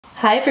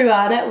Hi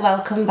everyone,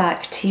 welcome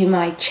back to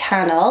my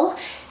channel.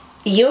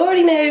 You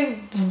already know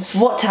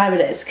what time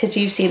it is because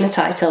you've seen the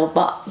title,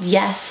 but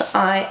yes,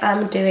 I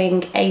am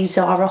doing a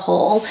Zara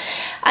haul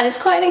and it's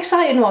quite an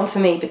exciting one for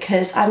me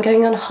because I'm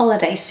going on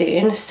holiday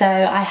soon. So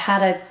I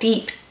had a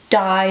deep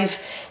delve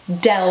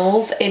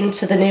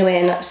into the new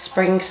IN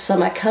spring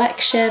summer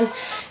collection.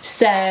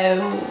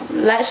 So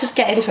let's just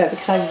get into it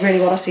because I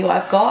really want to see what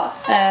I've got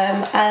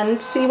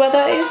and see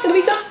whether it's going to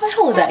be good for my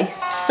holiday.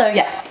 So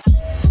yeah.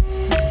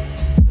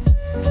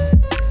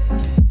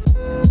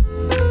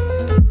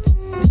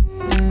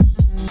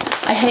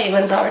 I hate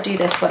when Zara do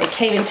this, but it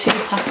came in two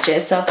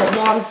packages. So I've got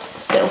one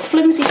little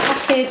flimsy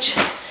package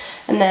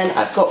and then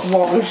I've got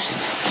one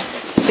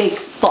big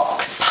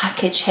box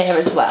package here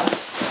as well.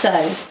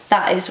 So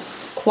that is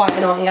quite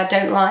annoying. I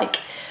don't like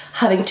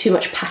having too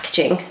much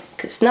packaging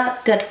because it's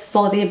not good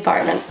for the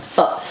environment,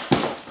 but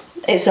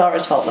it's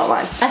Zara's fault, not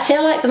mine. I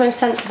feel like the most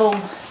sensible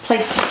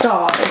place to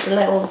start is a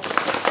little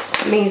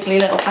measly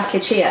little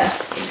package here.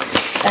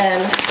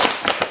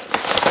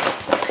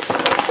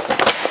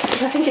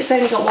 I think it's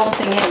only got one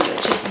thing in,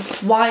 which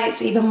is why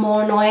it's even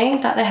more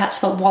annoying that they had to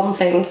put one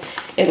thing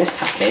in this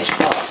package,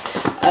 but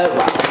oh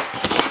well.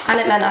 And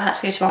it meant I had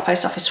to go to my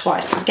post office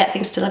twice because I get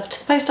things delivered to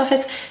the post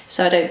office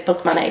so I don't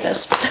bug my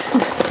neighbours,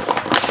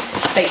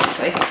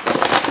 basically.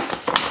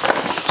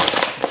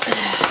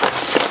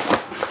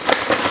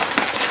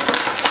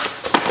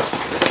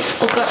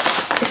 Oh god,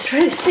 it's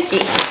really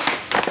sticky.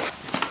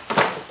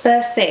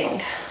 First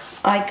thing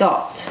I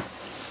got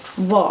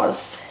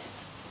was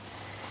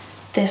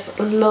this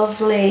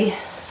lovely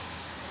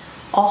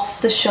off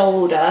the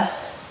shoulder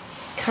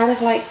kind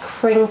of like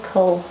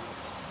crinkle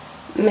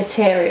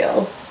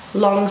material,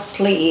 long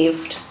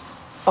sleeved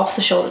off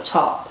the shoulder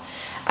top.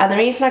 And the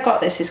reason I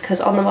got this is because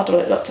on the model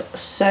it looked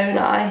so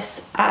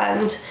nice,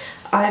 and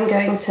I'm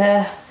going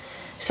to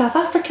South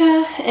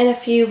Africa in a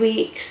few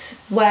weeks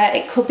where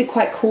it could be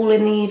quite cool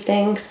in the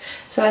evenings,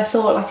 so I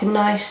thought like a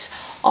nice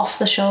off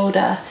the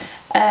shoulder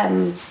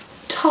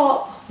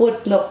top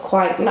would look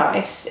quite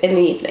nice in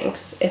the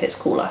evenings if it's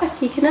cooler.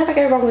 You can never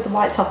go wrong with a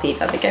white top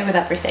either, they go with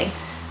everything.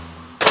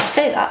 I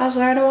say that as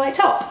wearing a white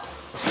top.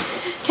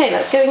 Okay,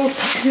 let's go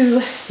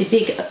into the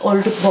big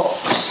old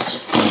box.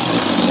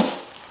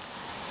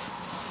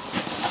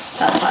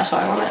 That's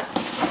satisfying, wasn't it?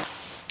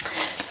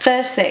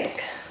 First thing.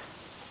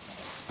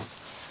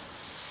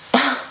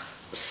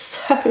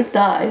 So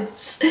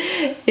nice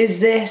is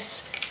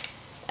this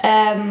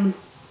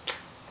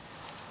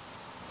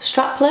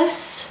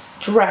strapless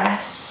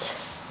dress.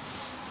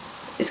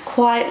 It's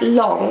quite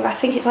long, I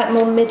think it's like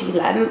more midi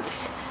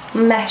length,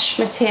 mesh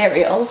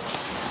material,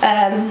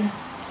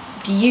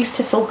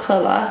 beautiful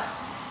colour.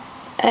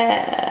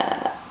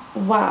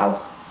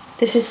 Wow,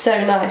 this is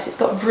so nice. It's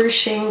got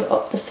ruching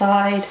up the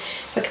side,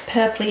 it's like a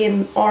purpley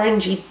and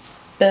orangey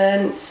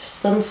burnt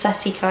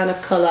sunsetty kind of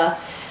colour.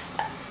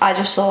 I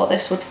just thought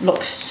this would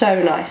look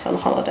so nice on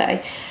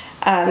holiday,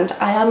 and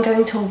I am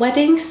going to a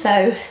wedding,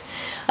 so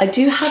I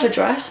do have a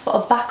dress, but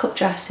a backup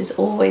dress is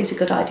always a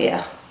good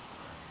idea.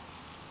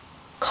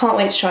 Can't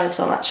wait to try this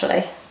on actually.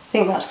 I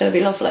think that's going to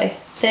be lovely.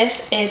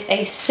 This is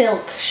a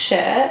silk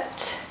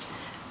shirt,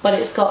 but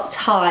it's got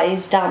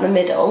ties down the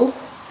middle.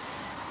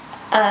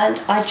 And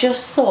I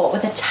just thought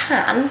with a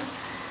tan,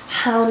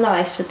 how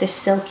nice would this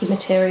silky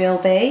material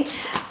be?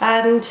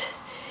 And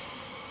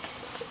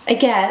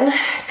again,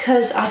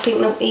 because I think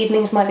the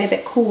evenings might be a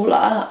bit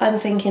cooler, I'm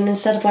thinking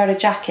instead of wearing a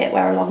jacket,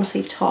 wear a long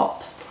sleeve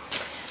top.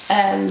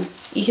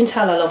 You can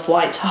tell I love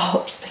white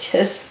tops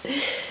because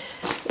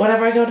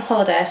whenever I go on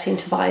holiday I seem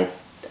to buy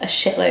a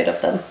shitload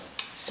of them.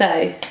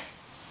 So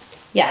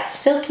yeah,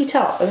 silky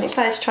top. I'm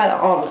excited to try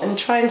that on and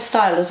try and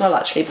style as well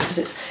actually, because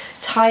it's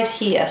tied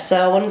here,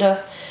 so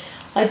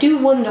I do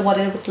wonder what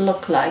it would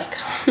look like.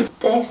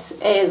 This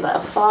is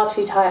far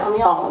too tight on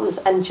the arms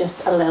and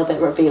just a little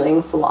bit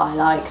revealing for what I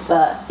like,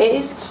 but it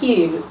is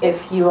cute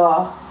if you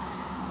are,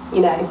 you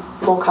know,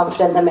 more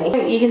confident than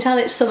me. You can tell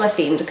it's summer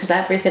themed because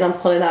everything I'm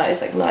pulling out is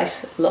like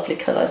nice, lovely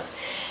colours.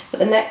 But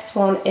the next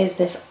one is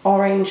this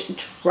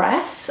orange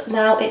dress.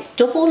 Now it's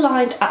double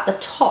lined at the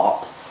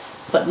top,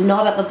 but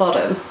not at the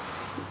bottom.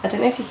 I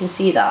don't know if you can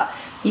see that.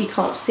 You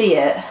can't see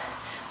it.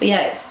 But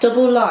yeah, it's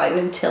double lined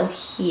until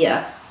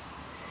here.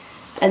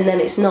 And then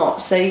it's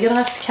not. So you're gonna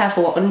have to be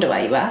careful what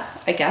underwear you wear,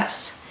 I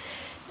guess.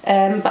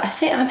 But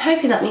I'm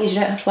hoping that means you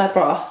don't have to wear a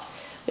bra,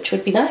 which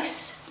would be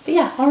nice. But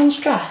yeah, orange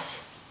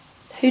dress.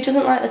 Who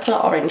doesn't like the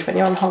colour orange when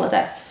you're on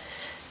holiday?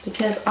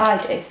 Because I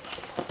do.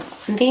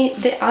 And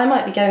I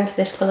might be going for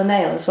this colour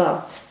nail as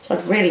well, so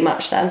I'd really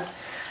match then.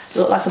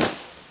 Look like a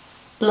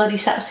bloody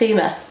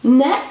Satsuma.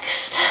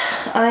 Next,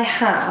 I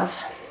have,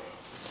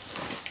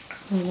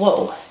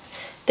 whoa,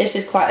 this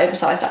is quite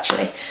oversized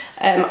actually.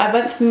 I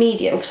went for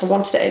medium because I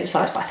wanted it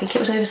oversized, but I think it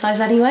was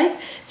oversized anyway,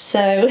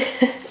 so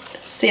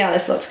see how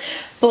this looks.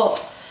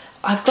 But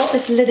I've got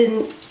this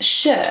linen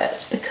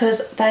shirt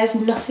because there's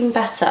nothing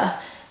better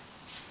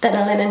than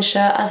a linen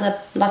shirt as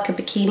like a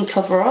bikini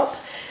cover up.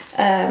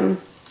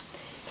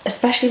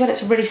 Especially when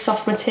it's a really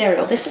soft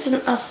material. This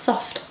isn't as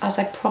soft as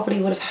I probably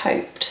would have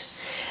hoped.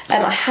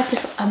 I had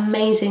this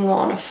amazing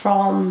one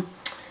from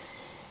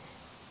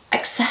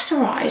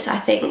xxxx, I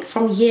think,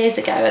 from years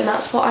ago, and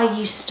that's what I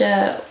used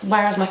to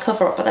wear as my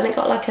cover up, but then it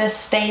got like a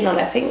stain on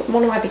it. I think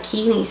one of my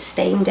bikinis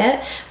stained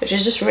it, which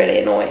is just really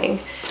annoying.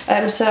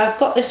 So I've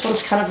got this one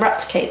to kind of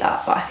replicate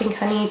that, but I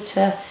think I need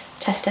to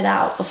test it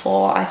out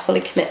before I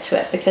fully commit to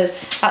it, because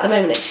at the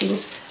moment it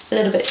seems a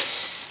little bit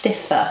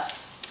stiffer,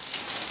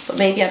 but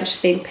maybe I'm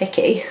just being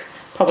picky,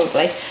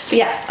 probably. But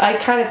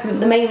yeah,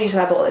 the main reason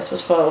I bought this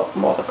was for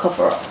more of a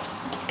cover up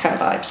kind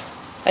of vibes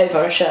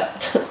over a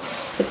shirt.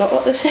 Forgot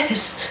what this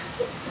is.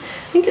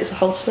 I think it's a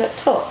halter neck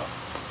top.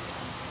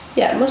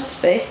 Yeah, it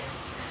must be.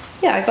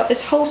 Yeah, I got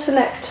this halter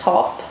neck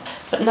top,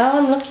 but now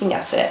I'm looking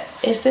at it.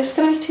 Is this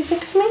going to be too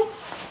big for me?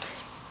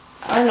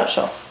 I'm not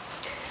sure.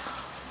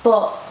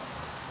 But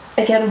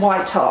again,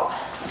 white top.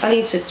 I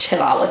need to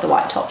chill out with the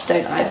white tops,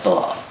 don't I?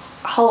 But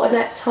halter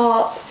neck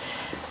top,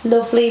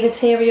 lovely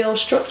material,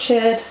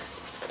 structured.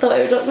 Thought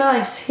it would look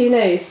nice. Who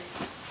knows?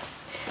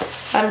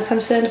 I'm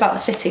concerned about the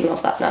fitting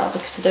of that now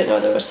because I don't know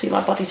whether it will suit my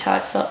body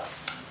type, but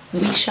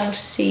we shall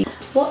see.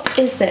 What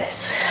is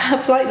this?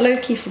 I've like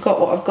low-key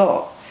forgot what I've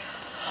got.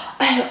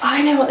 Oh,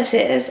 I know what this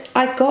is.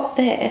 I got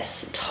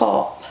this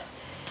top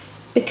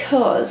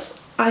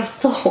because I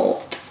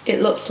thought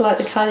it looked like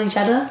the Kylie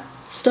Jenner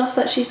stuff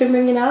that she's been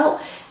bringing out.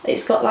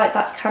 It's got like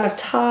that kind of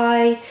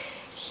tie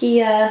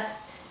here.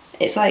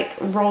 It's like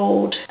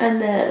rolled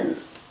and then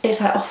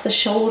it's like off the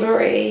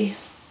shouldery.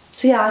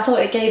 So yeah, I thought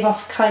it gave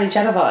off Kylie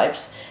Jenner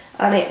vibes,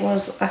 and it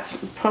was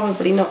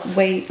probably not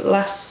way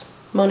less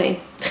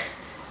money.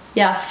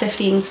 Yeah,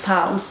 £15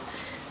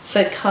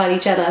 for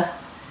Kylie Jenner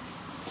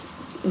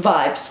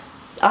vibes.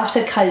 I've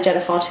said Kylie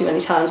Jenner far too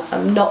many times.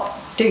 I'm not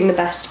doing the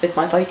best with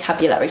my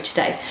vocabulary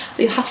today,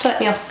 but you have to let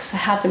me off because I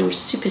have been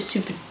super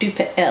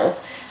duper ill,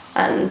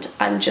 and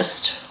I'm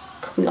just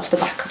coming off the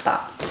back of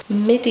that.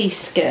 Midi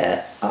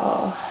skirt.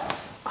 Oh,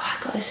 I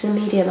got this in a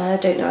medium and I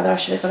don't know whether I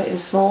should have got it in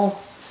small.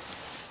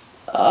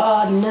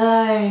 Oh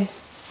no,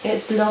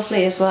 it's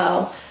lovely as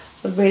well.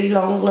 A really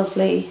long,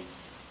 lovely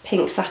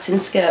pink satin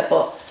skirt,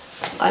 but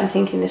I'm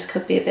thinking this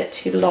could be a bit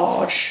too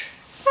large.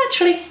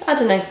 Actually, I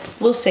don't know,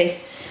 we'll see.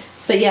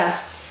 But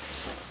yeah,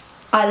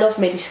 I love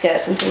midi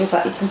skirts and things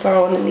that you can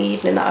throw on in the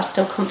evening that are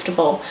still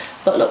comfortable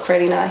but look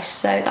really nice.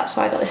 So that's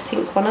why I got this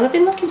pink one, and I've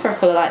been looking for a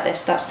colour like this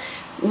that's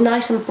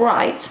nice and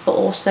bright but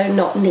also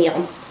not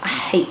neon. I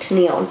hate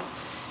neon,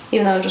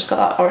 even though I've just got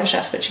that orange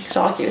dress which you could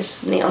argue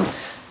is neon.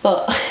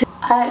 But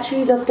I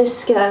actually love this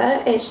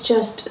skirt. It's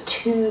just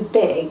too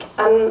big,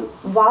 and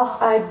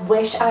whilst I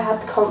wish I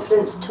had the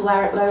confidence to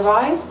wear it low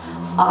rise,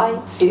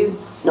 I do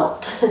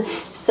not.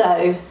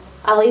 So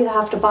I'll either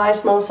have to buy a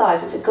small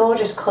size. It's a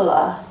gorgeous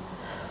colour,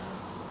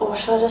 or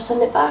should I just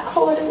send it back?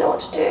 Oh, I don't know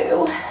what to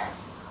do.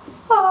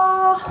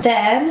 Ah.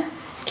 Then,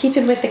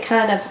 keeping with the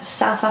kind of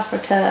South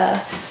Africa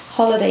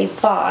holiday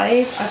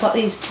vibe, I got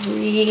these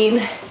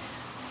green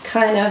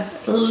kind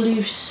of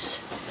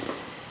loose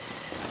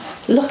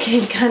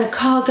looking kind of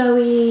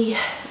cargo-y,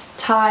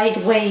 tied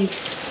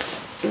waist,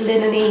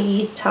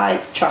 linen-y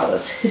type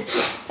trousers.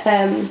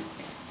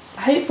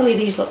 Hopefully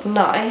these look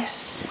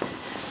nice.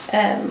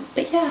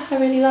 But yeah, I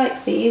really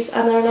like these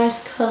and they're a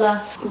nice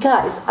colour.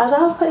 Guys, as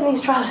I was putting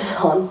these trousers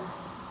on,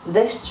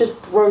 this just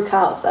broke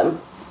out of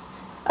them.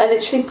 I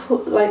literally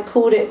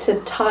pulled it to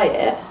tie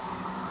it.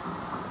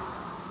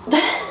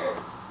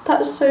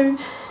 That's so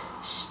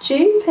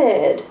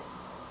stupid.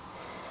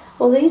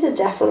 Well, these are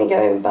definitely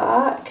going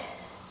back.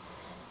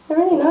 They're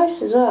really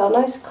nice as well,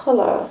 nice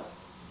colour.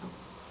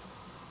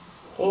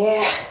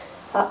 Yeah,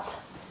 that's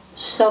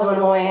so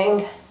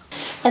annoying.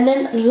 And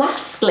then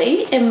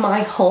lastly in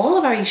my haul,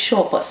 a very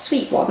short but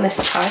sweet one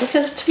this time,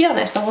 because to be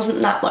honest there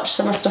wasn't that much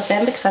summer stuff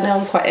in because I know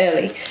I'm quite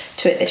early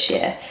to it this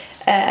year.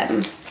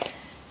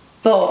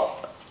 But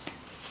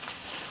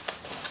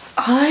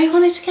I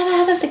wanted to get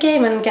ahead of the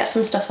game and get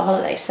some stuff for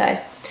holiday, so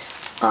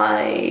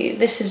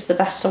this is the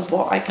best of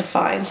what I could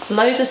find.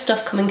 Loads of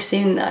stuff coming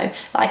soon though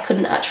that I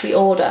couldn't actually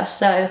order,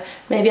 so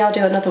maybe I'll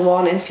do another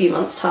one in a few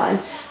months' time.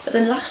 But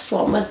the last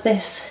one was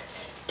this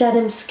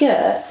denim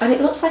skirt, and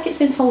it looks like it's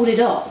been folded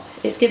up.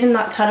 It's given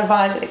that kind of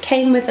vibes. It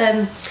came with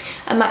a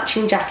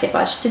matching jacket, but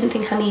I just didn't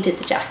think I needed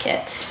the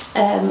jacket.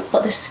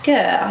 But the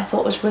skirt I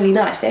thought was really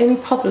nice. The only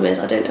problem is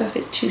I don't know if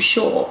it's too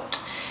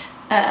short,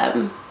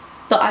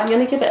 but I'm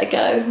going to give it a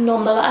go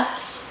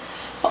nonetheless.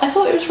 But I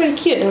thought it was really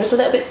cute and it was a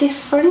little bit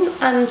different,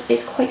 and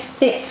it's quite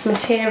thick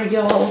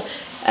material,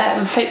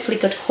 hopefully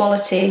good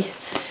quality.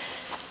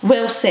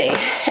 We'll see.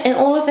 In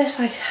all of this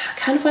I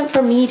kind of went for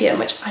a medium,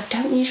 which I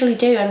don't usually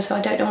do, and so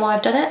I don't know why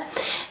I've done it.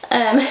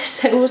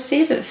 So we'll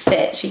see if it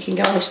fits. You can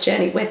go on this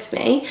journey with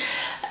me.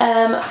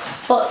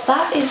 But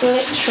that is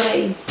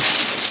literally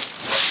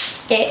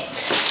it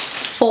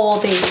for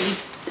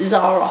the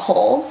Zara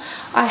haul.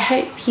 I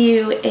hope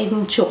you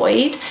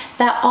enjoyed.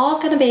 There are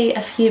going to be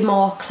a few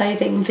more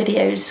clothing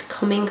videos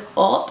coming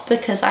up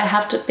because I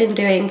have been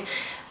doing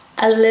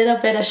a little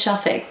bit of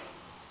shopping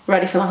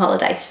ready for my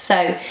holiday.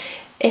 So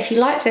if you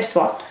liked this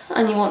one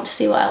and you want to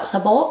see what else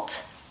I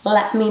bought,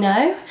 let me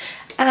know.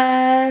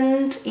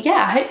 And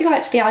yeah, I hope you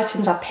liked the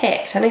items I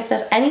picked, and if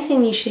there's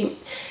anything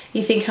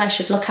you think I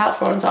should look out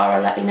for on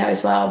Zara, let me know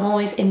as well. I'm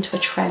always into a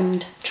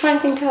trend. Try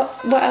and think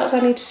out what else I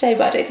need to say,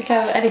 but I don't think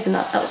I have anything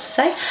else to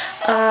say.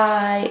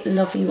 I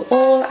love you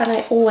all, and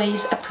I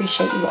always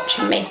appreciate you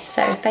watching me,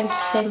 so thank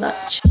you so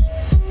much.